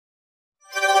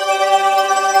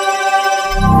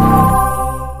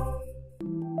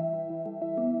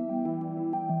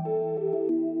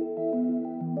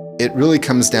It really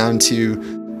comes down to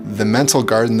the mental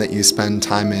garden that you spend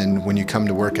time in when you come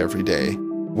to work every day.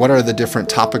 What are the different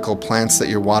topical plants that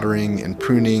you're watering and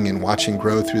pruning and watching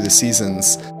grow through the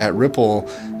seasons? At Ripple,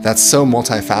 that's so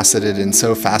multifaceted and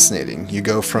so fascinating. You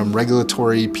go from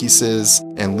regulatory pieces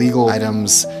and legal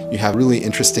items, you have really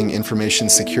interesting information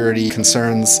security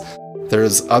concerns.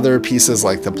 There's other pieces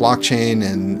like the blockchain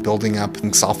and building up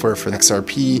software for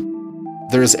XRP.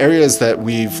 There's areas that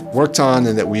we've worked on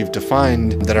and that we've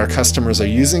defined that our customers are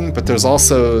using, but there's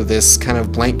also this kind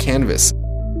of blank canvas.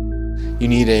 You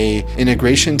need an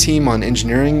integration team on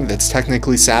engineering that's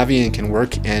technically savvy and can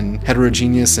work in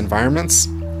heterogeneous environments.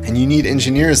 And you need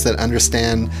engineers that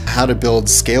understand how to build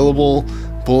scalable,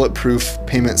 bulletproof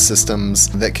payment systems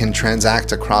that can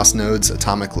transact across nodes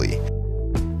atomically.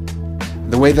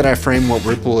 The way that I frame what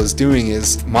Ripple is doing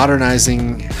is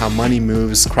modernizing how money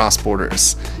moves cross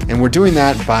borders. And we're doing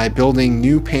that by building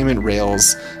new payment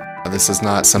rails. This is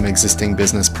not some existing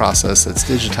business process that's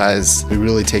digitized. We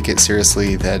really take it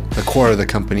seriously that the core of the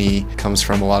company comes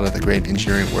from a lot of the great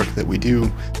engineering work that we do.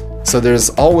 So there's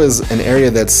always an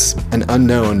area that's an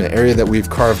unknown, an area that we've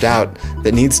carved out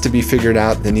that needs to be figured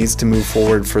out, that needs to move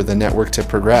forward for the network to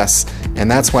progress. And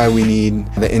that's why we need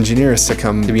the engineers to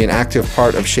come to be an active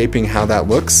part of shaping how that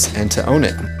looks and to own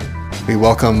it. We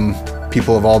welcome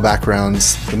people of all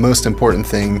backgrounds. The most important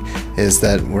thing is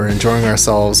that we're enjoying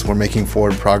ourselves, we're making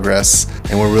forward progress,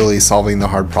 and we're really solving the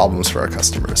hard problems for our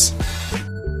customers.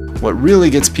 What really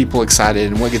gets people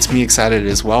excited, and what gets me excited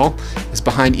as well, is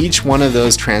behind each one of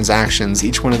those transactions,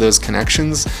 each one of those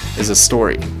connections is a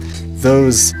story.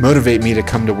 Those motivate me to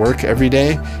come to work every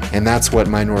day, and that's what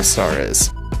my North Star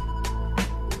is.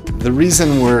 The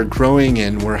reason we're growing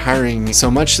and we're hiring so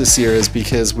much this year is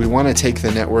because we want to take the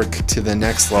network to the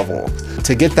next level.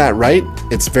 To get that right,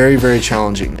 it's very, very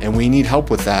challenging, and we need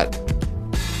help with that.